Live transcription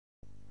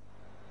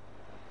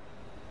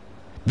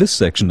This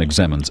section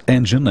examines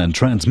engine and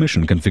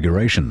transmission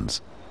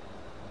configurations.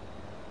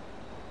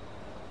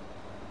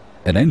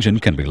 An engine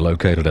can be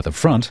located at the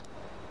front,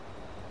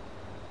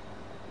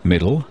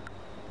 middle,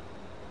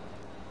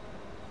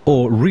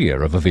 or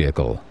rear of a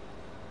vehicle.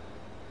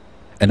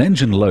 An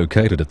engine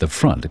located at the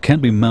front can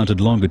be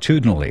mounted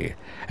longitudinally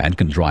and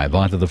can drive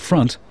either the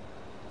front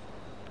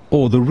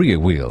or the rear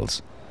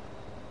wheels.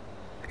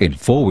 In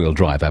four-wheel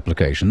drive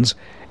applications,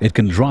 it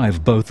can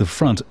drive both the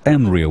front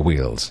and rear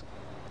wheels.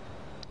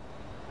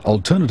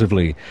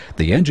 Alternatively,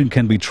 the engine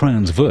can be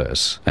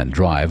transverse and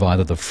drive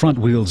either the front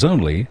wheels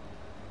only,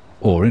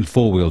 or in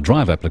four-wheel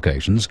drive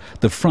applications,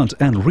 the front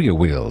and rear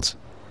wheels.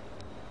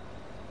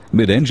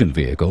 Mid-engine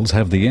vehicles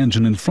have the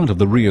engine in front of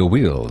the rear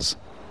wheels.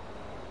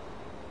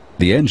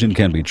 The engine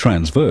can be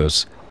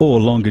transverse or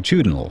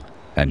longitudinal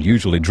and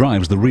usually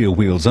drives the rear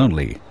wheels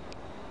only.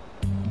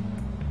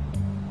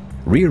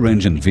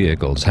 Rear-engine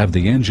vehicles have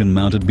the engine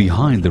mounted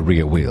behind the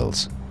rear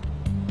wheels.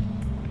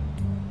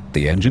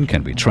 The engine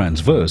can be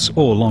transverse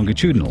or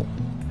longitudinal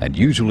and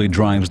usually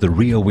drives the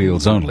rear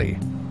wheels only.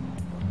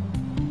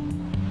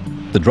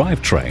 The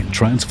drivetrain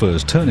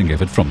transfers turning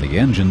effort from the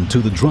engine to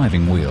the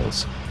driving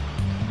wheels.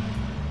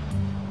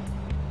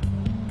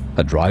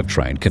 A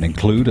drivetrain can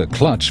include a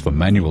clutch for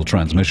manual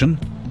transmission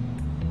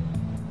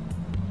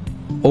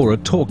or a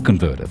torque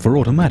converter for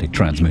automatic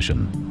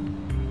transmission.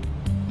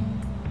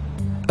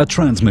 A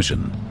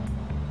transmission,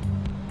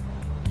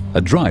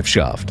 a drive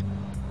shaft,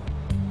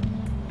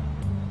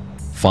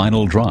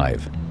 final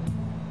drive,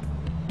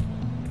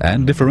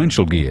 and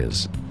differential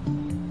gears,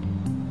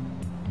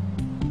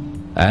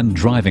 and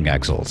driving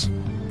axles.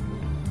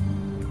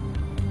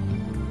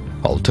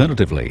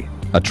 Alternatively,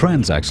 a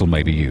transaxle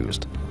may be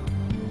used.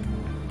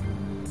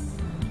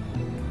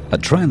 A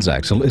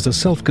transaxle is a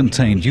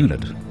self-contained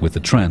unit with the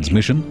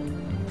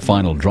transmission,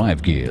 final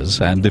drive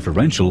gears and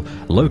differential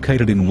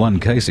located in one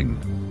casing.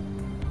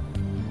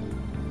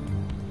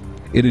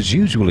 It is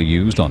usually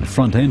used on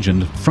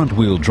front-engined,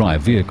 front-wheel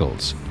drive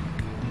vehicles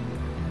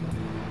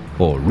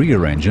or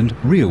rear-engined,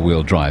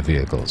 rear-wheel drive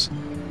vehicles.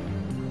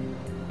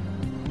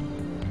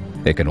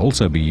 It can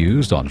also be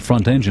used on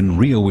front-engine,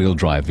 rear-wheel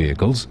drive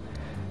vehicles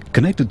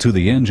connected to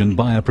the engine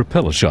by a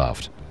propeller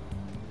shaft.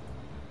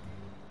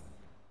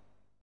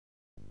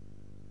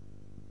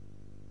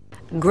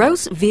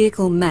 Gross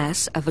vehicle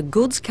mass of a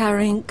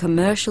goods-carrying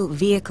commercial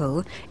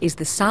vehicle is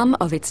the sum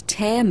of its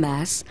tare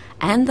mass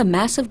and the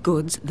mass of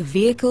goods the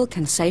vehicle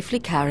can safely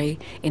carry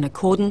in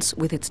accordance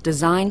with its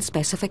design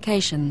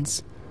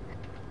specifications.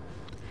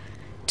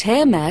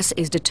 Tare mass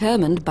is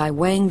determined by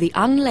weighing the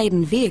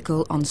unladen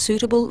vehicle on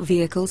suitable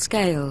vehicle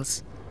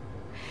scales.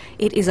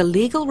 It is a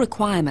legal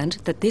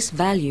requirement that this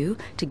value,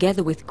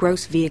 together with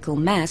gross vehicle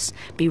mass,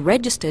 be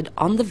registered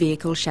on the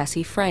vehicle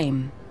chassis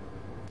frame.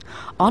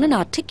 On an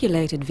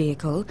articulated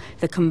vehicle,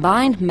 the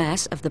combined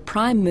mass of the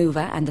prime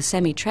mover and the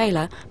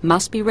semi-trailer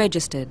must be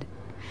registered.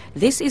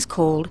 This is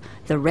called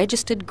the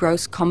Registered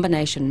Gross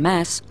Combination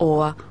Mass,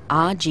 or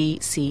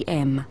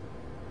RGCM.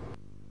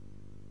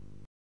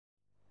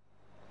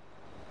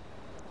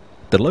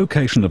 The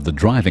location of the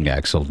driving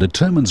axle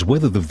determines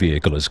whether the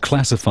vehicle is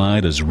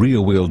classified as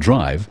rear-wheel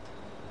drive,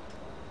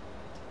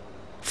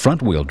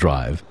 front-wheel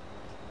drive,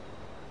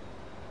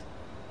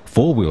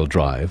 four-wheel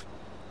drive,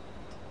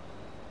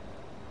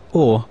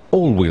 or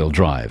all-wheel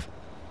drive.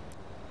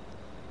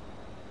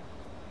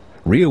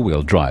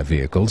 Rear-wheel drive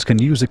vehicles can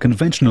use a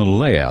conventional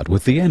layout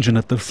with the engine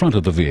at the front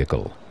of the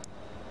vehicle.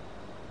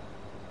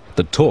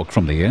 The torque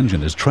from the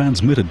engine is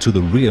transmitted to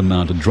the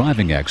rear-mounted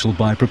driving axle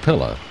by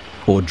propeller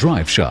or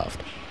drive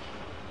shaft.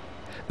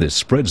 This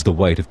spreads the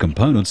weight of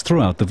components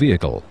throughout the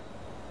vehicle.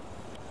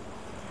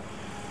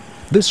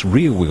 This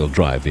rear-wheel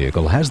drive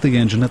vehicle has the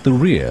engine at the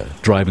rear,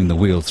 driving the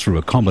wheels through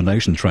a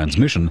combination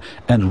transmission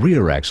and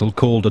rear axle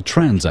called a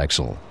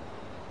transaxle.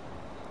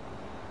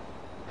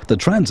 The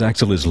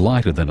transaxle is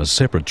lighter than a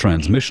separate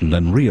transmission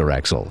and rear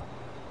axle.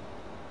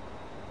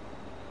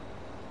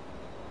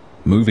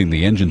 Moving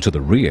the engine to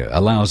the rear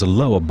allows a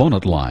lower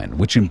bonnet line,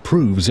 which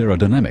improves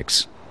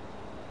aerodynamics.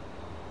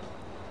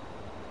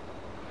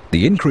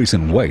 The increase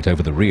in weight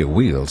over the rear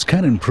wheels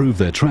can improve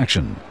their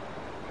traction.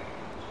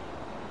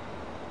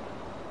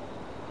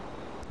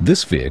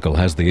 This vehicle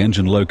has the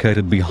engine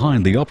located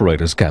behind the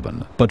operator's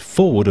cabin, but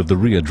forward of the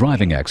rear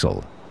driving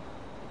axle.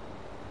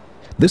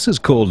 This is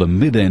called a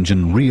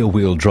mid-engine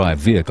rear-wheel drive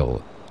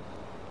vehicle.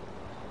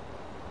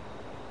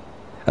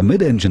 A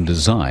mid-engine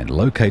design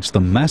locates the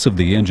mass of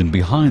the engine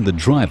behind the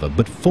driver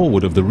but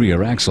forward of the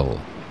rear axle.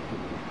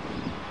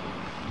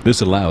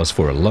 This allows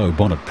for a low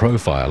bonnet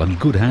profile and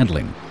good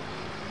handling.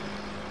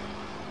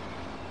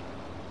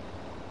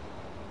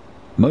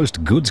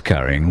 Most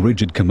goods-carrying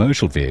rigid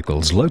commercial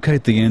vehicles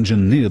locate the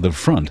engine near the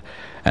front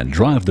and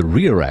drive the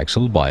rear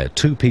axle by a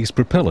two-piece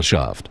propeller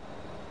shaft.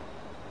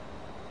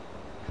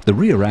 The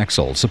rear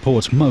axle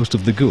supports most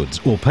of the goods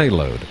or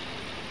payload.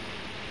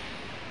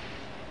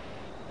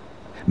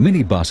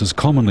 Minibuses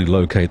commonly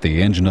locate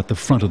the engine at the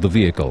front of the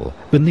vehicle,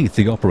 beneath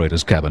the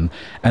operator's cabin,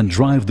 and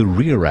drive the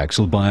rear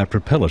axle by a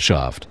propeller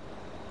shaft.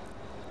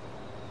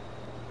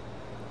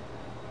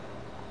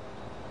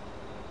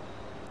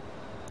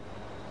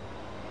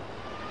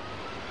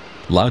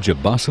 Larger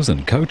buses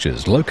and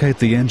coaches locate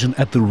the engine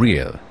at the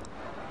rear.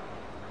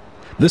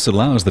 This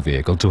allows the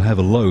vehicle to have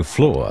a low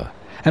floor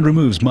and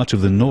removes much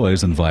of the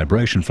noise and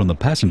vibration from the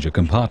passenger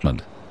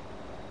compartment.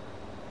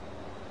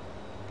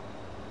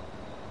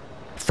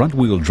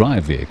 Front-wheel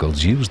drive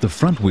vehicles use the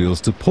front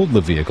wheels to pull the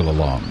vehicle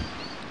along.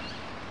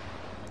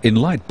 In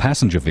light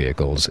passenger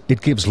vehicles, it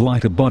gives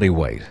lighter body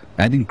weight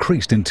and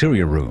increased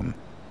interior room.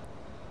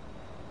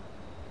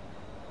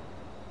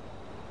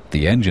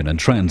 The engine and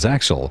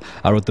transaxle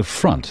are at the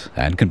front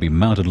and can be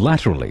mounted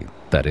laterally,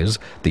 that is,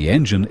 the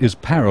engine is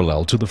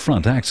parallel to the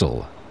front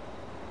axle,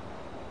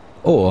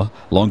 or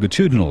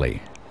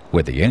longitudinally,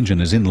 where the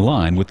engine is in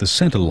line with the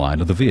center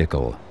line of the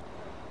vehicle.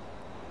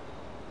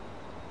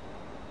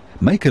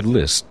 Make a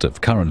list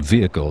of current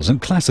vehicles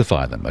and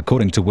classify them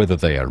according to whether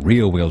they are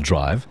rear-wheel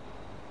drive,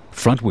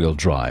 front-wheel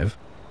drive,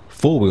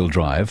 four-wheel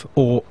drive,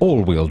 or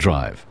all-wheel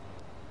drive.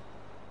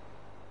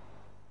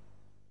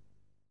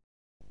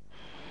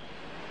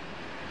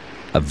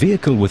 A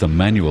vehicle with a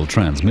manual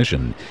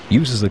transmission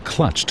uses a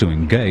clutch to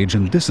engage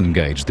and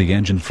disengage the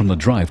engine from the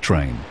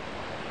drivetrain.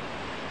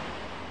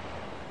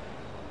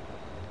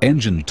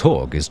 Engine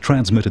torque is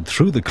transmitted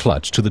through the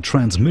clutch to the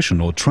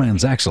transmission or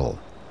transaxle.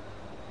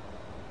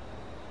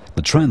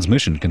 The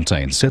transmission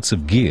contains sets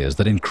of gears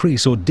that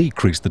increase or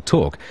decrease the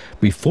torque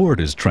before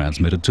it is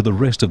transmitted to the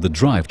rest of the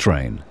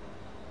drivetrain.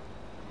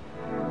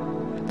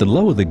 The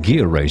lower the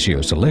gear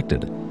ratio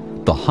selected,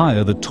 the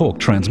higher the torque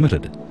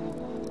transmitted.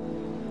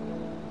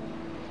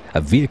 A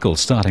vehicle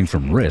starting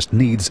from rest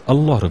needs a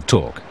lot of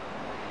torque,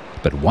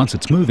 but once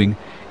it's moving,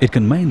 it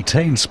can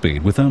maintain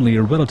speed with only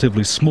a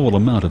relatively small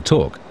amount of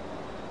torque.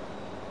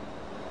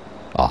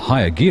 A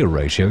higher gear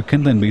ratio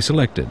can then be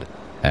selected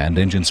and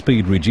engine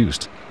speed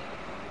reduced.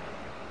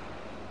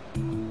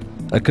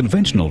 A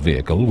conventional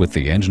vehicle with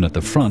the engine at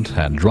the front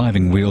and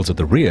driving wheels at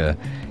the rear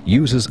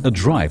uses a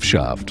drive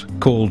shaft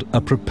called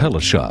a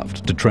propeller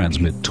shaft to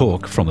transmit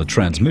torque from the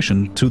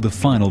transmission to the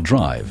final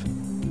drive.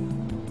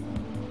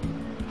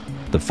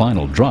 The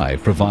final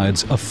drive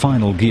provides a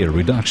final gear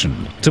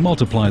reduction to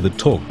multiply the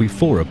torque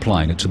before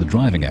applying it to the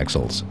driving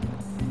axles.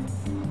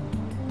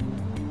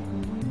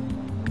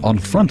 On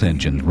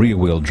front-engine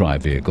rear-wheel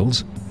drive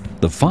vehicles,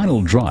 the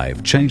final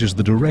drive changes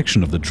the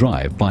direction of the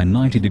drive by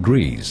 90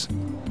 degrees.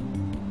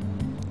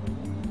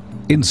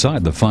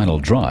 Inside the final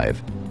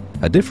drive,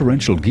 a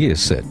differential gear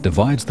set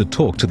divides the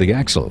torque to the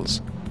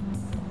axles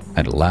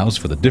and allows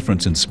for the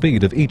difference in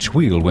speed of each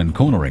wheel when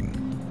cornering.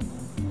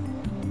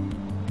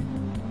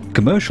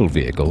 Commercial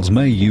vehicles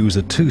may use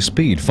a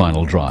two-speed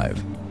final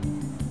drive.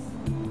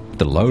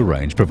 The low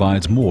range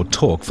provides more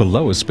torque for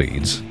lower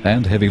speeds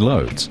and heavy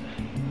loads.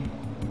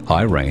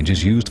 High range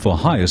is used for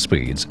higher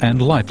speeds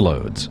and light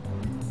loads.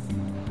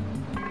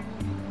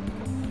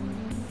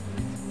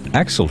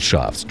 Axle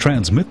shafts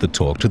transmit the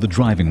torque to the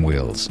driving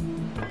wheels.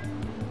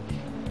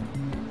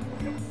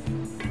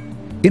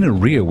 In a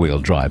rear-wheel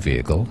drive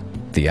vehicle,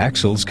 the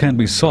axles can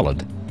be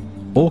solid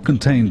or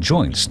contain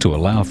joints to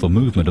allow for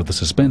movement of the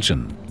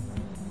suspension.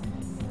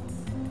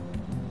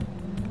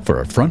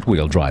 For a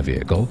front-wheel drive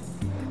vehicle,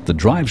 the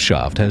drive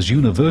shaft has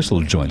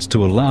universal joints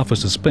to allow for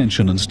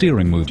suspension and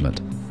steering movement.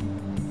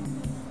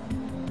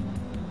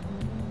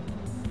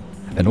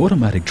 An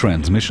automatic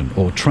transmission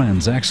or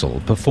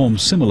transaxle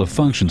performs similar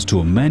functions to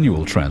a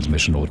manual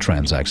transmission or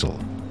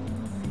transaxle,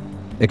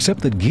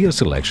 except that gear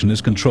selection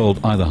is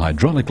controlled either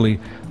hydraulically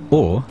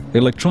or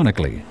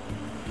electronically.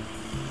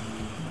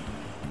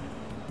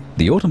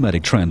 The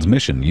automatic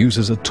transmission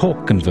uses a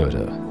torque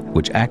converter,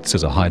 which acts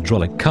as a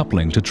hydraulic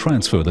coupling to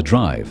transfer the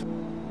drive.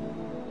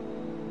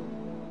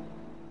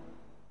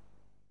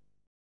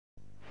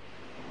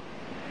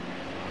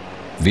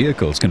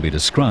 Vehicles can be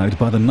described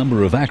by the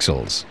number of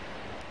axles.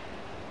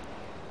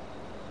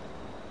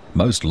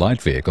 Most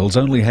light vehicles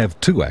only have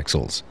 2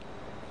 axles.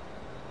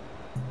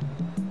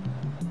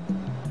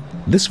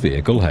 This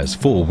vehicle has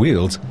 4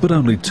 wheels but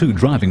only 2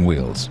 driving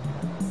wheels.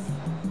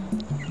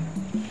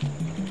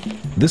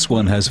 This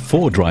one has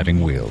 4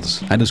 driving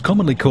wheels and is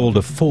commonly called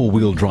a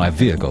four-wheel drive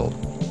vehicle.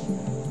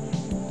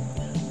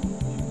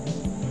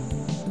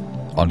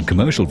 On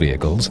commercial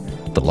vehicles,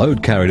 the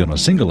load carried on a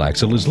single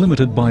axle is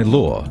limited by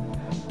law,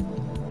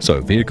 so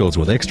vehicles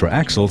with extra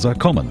axles are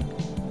common.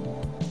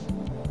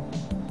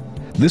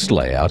 This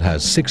layout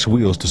has 6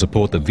 wheels to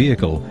support the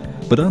vehicle,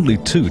 but only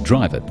 2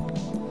 drive it.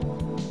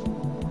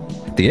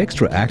 The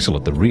extra axle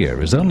at the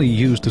rear is only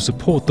used to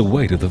support the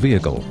weight of the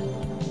vehicle.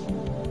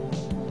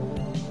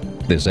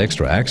 This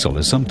extra axle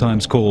is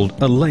sometimes called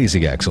a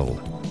lazy axle.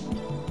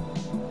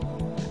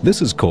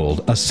 This is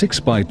called a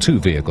 6x2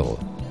 vehicle.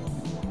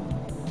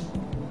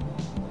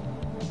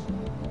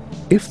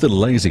 If the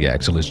lazy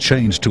axle is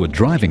changed to a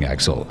driving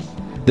axle,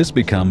 this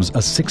becomes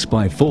a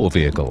 6x4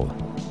 vehicle.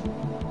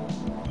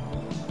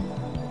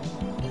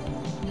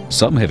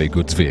 Some heavy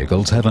goods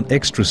vehicles have an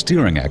extra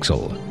steering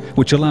axle,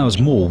 which allows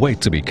more weight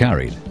to be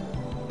carried.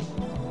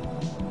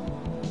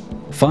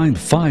 Find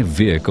 5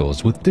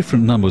 vehicles with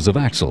different numbers of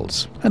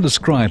axles and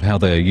describe how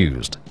they are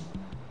used.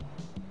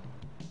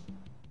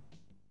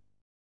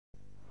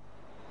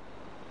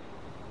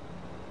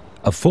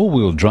 A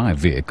four-wheel drive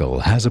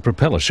vehicle has a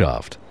propeller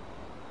shaft,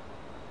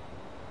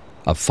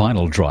 a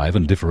final drive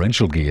and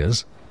differential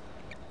gears,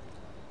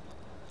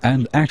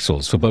 and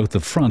axles for both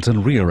the front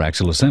and rear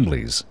axle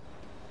assemblies.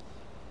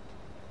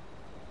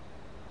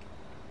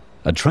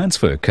 A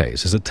transfer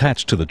case is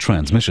attached to the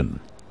transmission.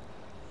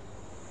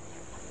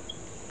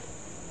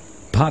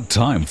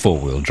 Part-time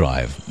four-wheel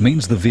drive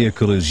means the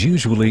vehicle is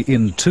usually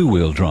in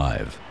two-wheel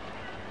drive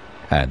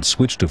and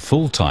switched to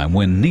full-time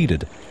when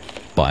needed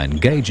by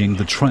engaging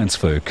the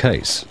transfer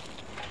case.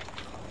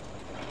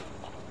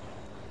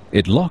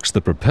 It locks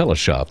the propeller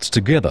shafts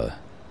together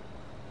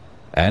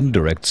and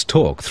directs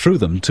torque through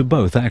them to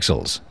both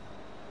axles.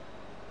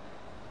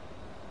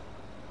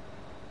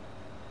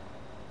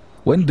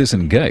 When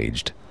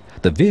disengaged,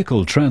 the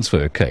vehicle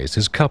transfer case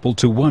is coupled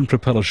to one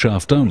propeller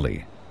shaft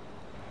only.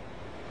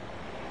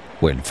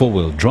 When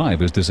four-wheel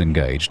drive is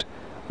disengaged,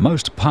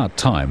 most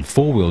part-time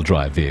four-wheel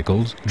drive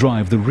vehicles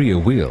drive the rear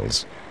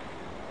wheels.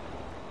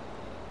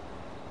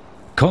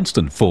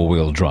 Constant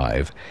four-wheel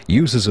drive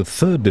uses a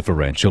third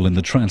differential in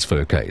the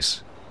transfer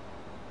case.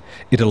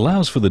 It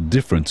allows for the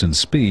difference in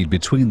speed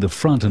between the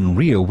front and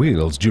rear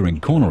wheels during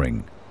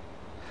cornering.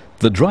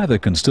 The driver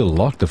can still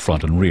lock the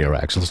front and rear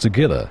axles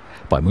together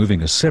by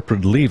moving a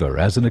separate lever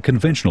as in a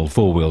conventional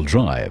four-wheel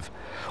drive,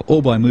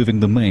 or by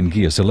moving the main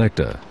gear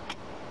selector.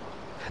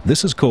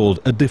 This is called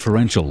a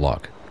differential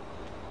lock.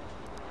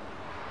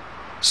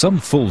 Some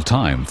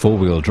full-time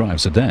four-wheel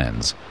drive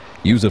sedans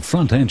use a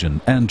front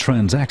engine and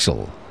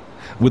transaxle,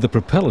 with a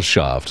propeller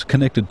shaft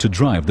connected to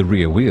drive the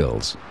rear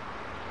wheels.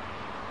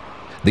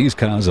 These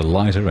cars are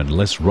lighter and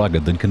less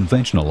rugged than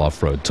conventional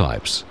off-road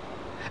types,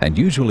 and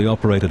usually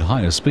operate at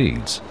higher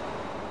speeds.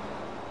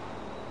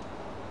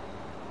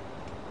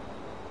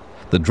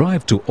 The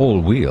drive to all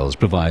wheels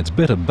provides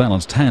better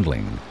balanced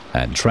handling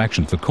and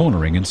traction for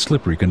cornering in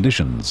slippery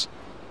conditions.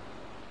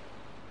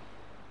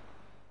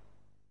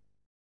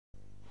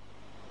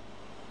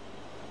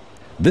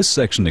 This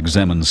section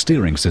examines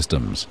steering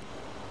systems.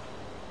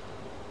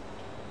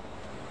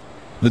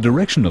 The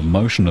direction of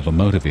motion of a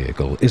motor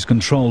vehicle is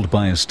controlled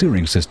by a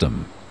steering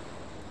system.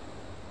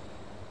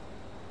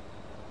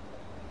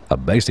 A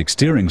basic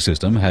steering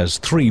system has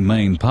three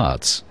main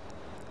parts: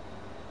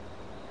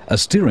 a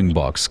steering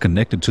box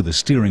connected to the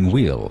steering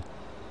wheel,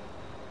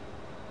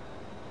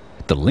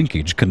 the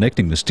linkage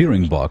connecting the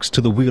steering box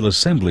to the wheel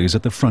assemblies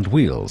at the front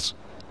wheels,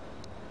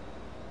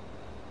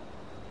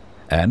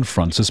 and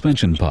front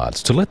suspension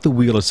parts to let the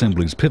wheel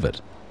assemblies pivot.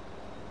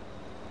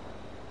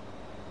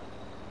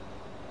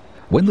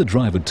 When the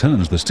driver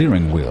turns the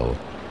steering wheel,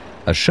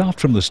 a shaft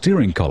from the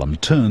steering column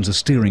turns a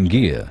steering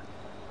gear.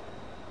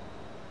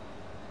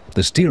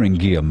 The steering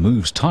gear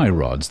moves tie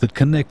rods that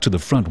connect to the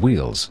front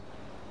wheels.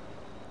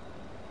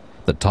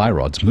 The tie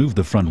rods move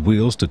the front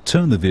wheels to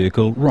turn the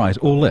vehicle right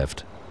or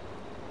left.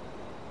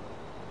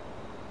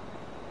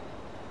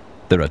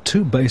 There are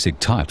two basic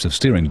types of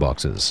steering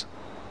boxes: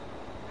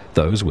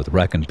 those with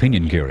rack and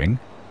pinion gearing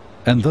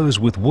and those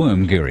with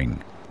worm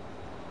gearing.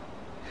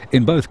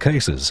 In both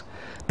cases,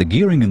 the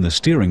gearing in the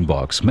steering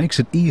box makes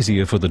it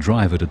easier for the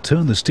driver to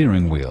turn the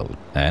steering wheel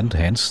and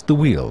hence the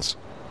wheels.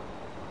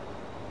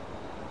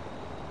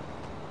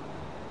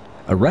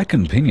 A rack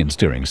and pinion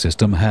steering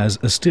system has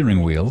a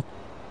steering wheel,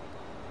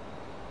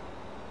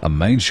 a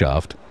main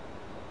shaft,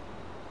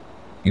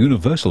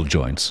 universal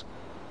joints,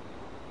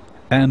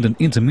 and an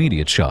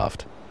intermediate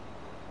shaft.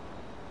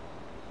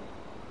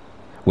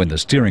 When the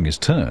steering is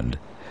turned,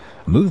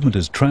 movement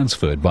is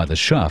transferred by the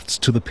shafts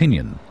to the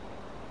pinion.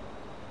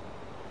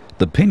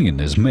 The pinion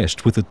is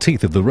meshed with the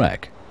teeth of the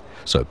rack,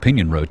 so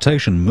pinion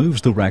rotation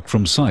moves the rack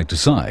from side to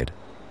side.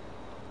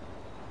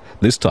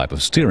 This type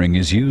of steering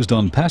is used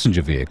on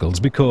passenger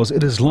vehicles because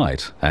it is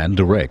light and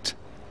direct.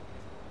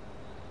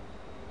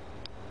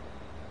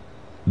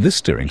 This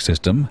steering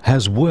system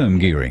has worm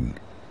gearing.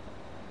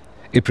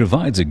 It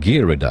provides a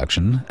gear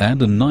reduction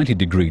and a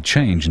 90-degree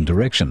change in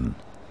direction.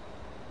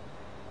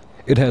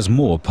 It has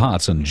more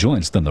parts and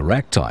joints than the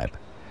rack type,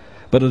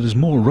 but it is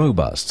more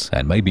robust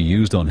and may be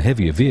used on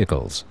heavier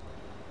vehicles.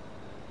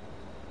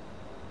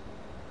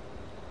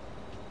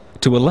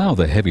 To allow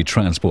the heavy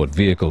transport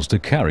vehicles to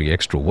carry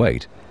extra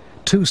weight,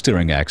 two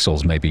steering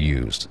axles may be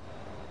used.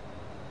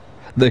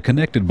 They're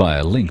connected by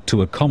a link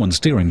to a common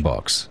steering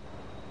box.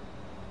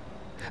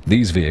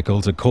 These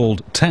vehicles are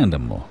called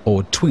tandem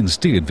or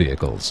twin-steered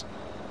vehicles.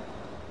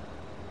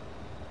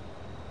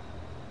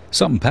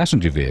 Some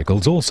passenger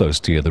vehicles also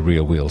steer the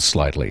rear wheels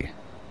slightly.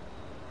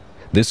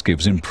 This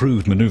gives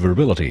improved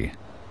maneuverability.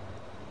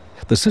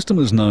 The system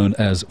is known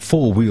as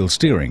four-wheel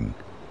steering.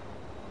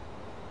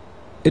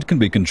 It can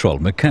be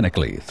controlled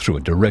mechanically through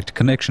a direct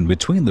connection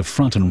between the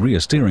front and rear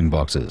steering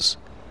boxes,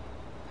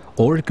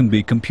 or it can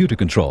be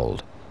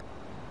computer-controlled.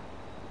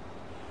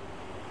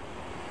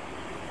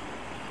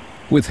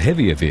 With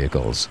heavier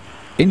vehicles,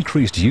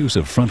 increased use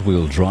of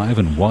front-wheel drive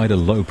and wider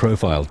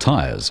low-profile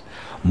tyres,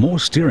 more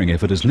steering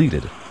effort is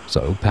needed,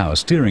 so power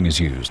steering is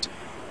used.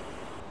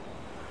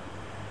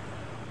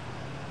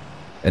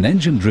 An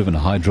engine-driven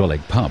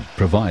hydraulic pump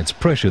provides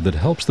pressure that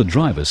helps the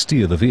driver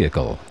steer the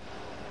vehicle.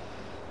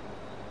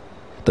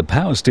 The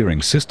power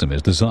steering system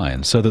is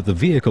designed so that the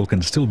vehicle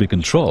can still be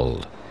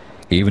controlled,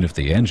 even if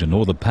the engine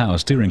or the power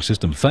steering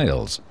system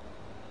fails.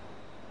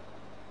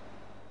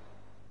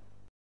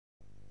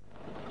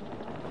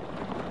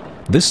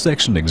 This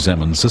section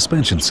examines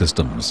suspension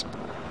systems.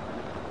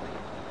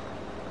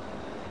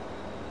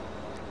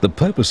 The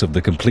purpose of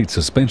the complete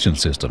suspension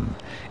system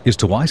is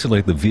to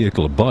isolate the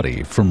vehicle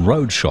body from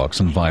road shocks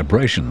and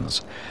vibrations,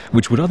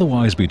 which would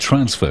otherwise be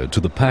transferred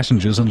to the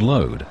passengers and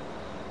load.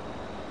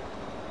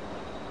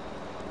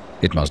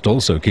 It must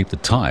also keep the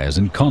tyres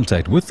in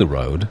contact with the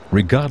road,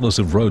 regardless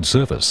of road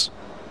surface.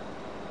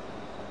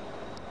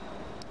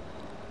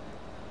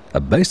 A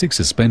basic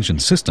suspension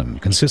system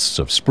consists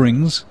of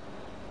springs,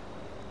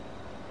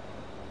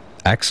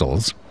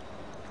 axles,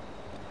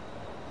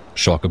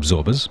 shock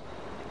absorbers,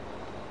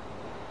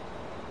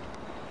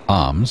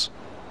 arms,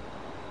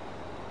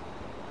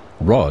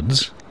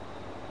 rods,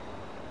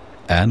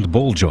 and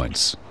ball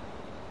joints.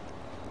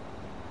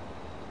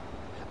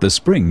 The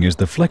spring is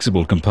the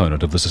flexible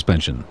component of the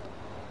suspension.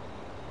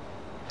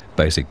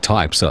 Basic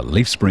types are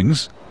leaf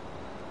springs,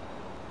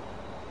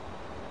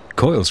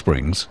 coil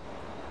springs,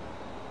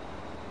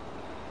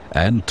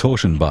 and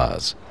torsion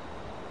bars.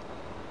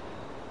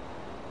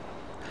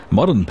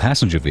 Modern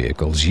passenger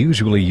vehicles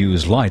usually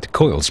use light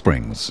coil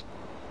springs.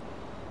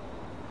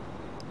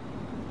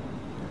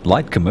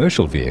 Light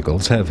commercial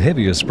vehicles have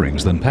heavier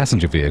springs than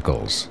passenger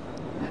vehicles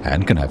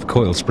and can have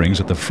coil springs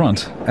at the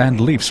front and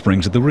leaf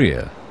springs at the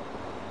rear.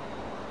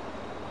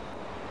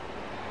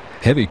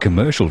 Heavy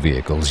commercial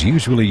vehicles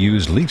usually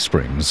use leaf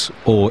springs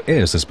or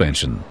air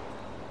suspension.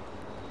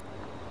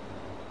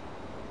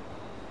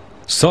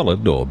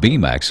 Solid or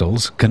beam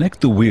axles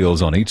connect the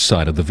wheels on each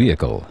side of the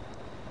vehicle.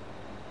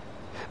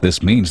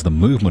 This means the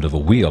movement of a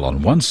wheel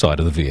on one side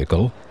of the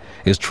vehicle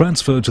is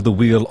transferred to the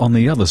wheel on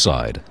the other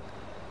side.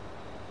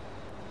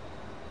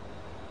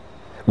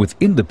 With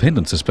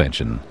independent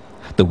suspension,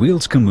 the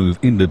wheels can move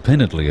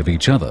independently of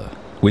each other,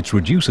 which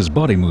reduces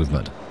body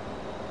movement.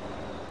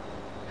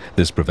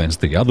 This prevents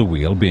the other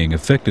wheel being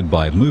affected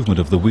by movement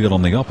of the wheel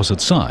on the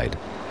opposite side,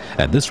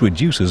 and this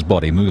reduces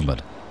body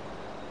movement.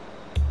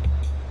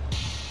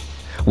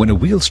 When a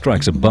wheel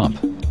strikes a bump,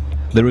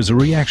 there is a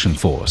reaction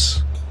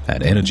force,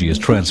 and energy is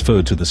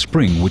transferred to the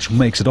spring, which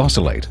makes it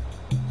oscillate.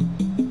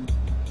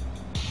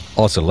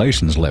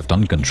 Oscillations left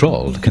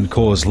uncontrolled can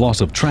cause loss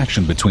of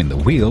traction between the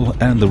wheel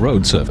and the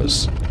road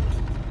surface.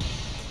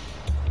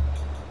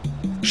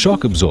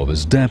 Shock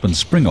absorbers dampen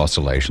spring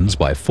oscillations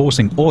by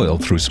forcing oil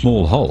through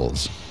small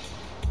holes.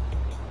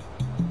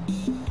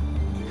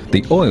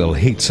 The oil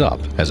heats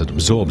up as it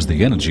absorbs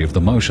the energy of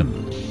the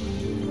motion.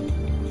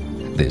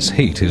 This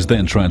heat is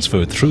then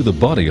transferred through the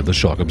body of the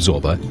shock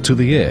absorber to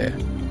the air.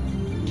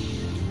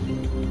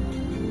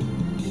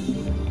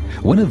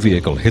 When a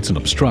vehicle hits an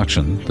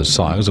obstruction, the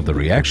size of the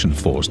reaction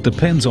force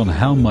depends on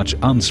how much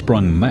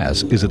unsprung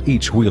mass is at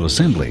each wheel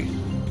assembly.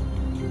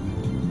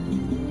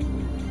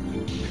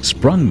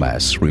 Sprung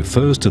mass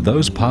refers to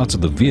those parts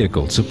of the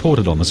vehicle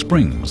supported on the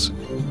springs.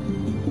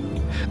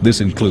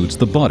 This includes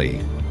the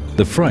body,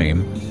 the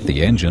frame,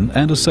 the engine,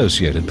 and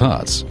associated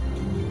parts.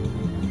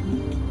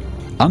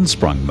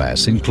 Unsprung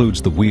mass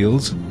includes the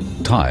wheels,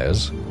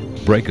 tires,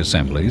 brake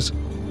assemblies,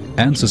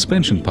 and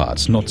suspension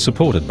parts not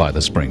supported by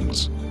the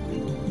springs.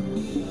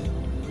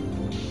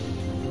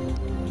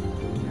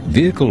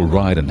 Vehicle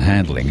ride and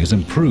handling is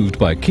improved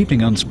by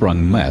keeping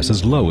unsprung mass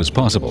as low as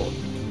possible.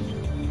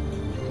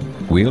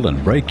 Wheel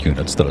and brake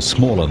units that are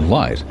small and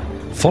light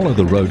follow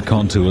the road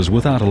contours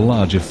without a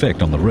large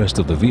effect on the rest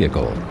of the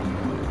vehicle.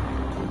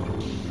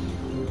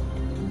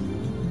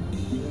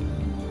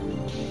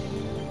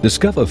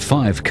 Discover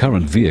 5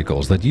 current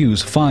vehicles that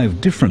use 5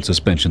 different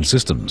suspension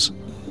systems.